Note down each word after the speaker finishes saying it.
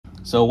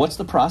So what's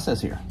the process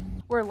here?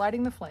 We're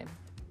lighting the flame.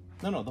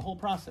 No, the whole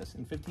process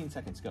in 15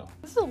 seconds, go.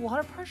 This is a lot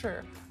of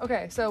pressure.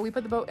 Okay, so we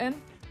put the boat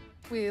in,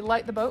 we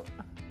light the boat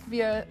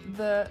via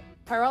the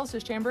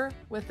pyrolysis chamber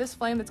with this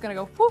flame that's gonna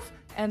go poof,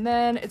 and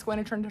then it's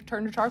going to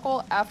turn to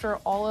charcoal after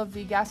all of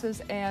the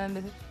gases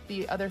and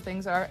the other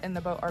things are in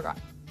the boat are gone.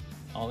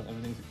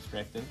 Everything's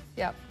extracted?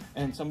 Yep.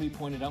 And somebody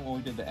pointed out when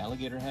we did the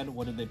alligator head,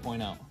 what did they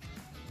point out?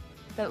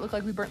 That it looked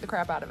like we burnt the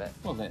crap out of it.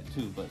 Well, that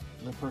too, but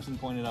the person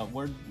pointed out,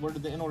 where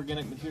did the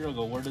inorganic material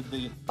go? Where did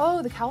the...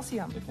 Oh, the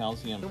calcium. The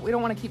calcium. We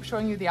don't want to keep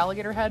showing you the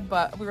alligator head,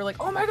 but we were like,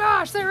 oh my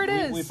gosh, there it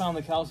is! We found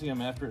the calcium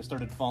after it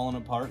started falling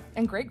apart.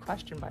 And great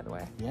question, by the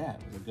way. Yeah,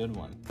 it was a good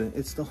one.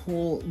 It's the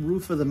whole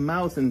roof of the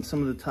mouth and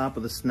some of the top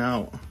of the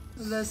snout.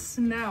 The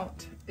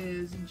snout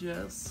is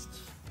just...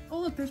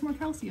 Oh look, there's more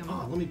calcium.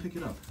 Oh, let me pick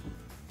it up.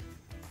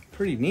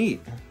 Pretty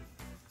neat.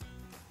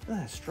 Look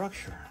at that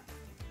structure.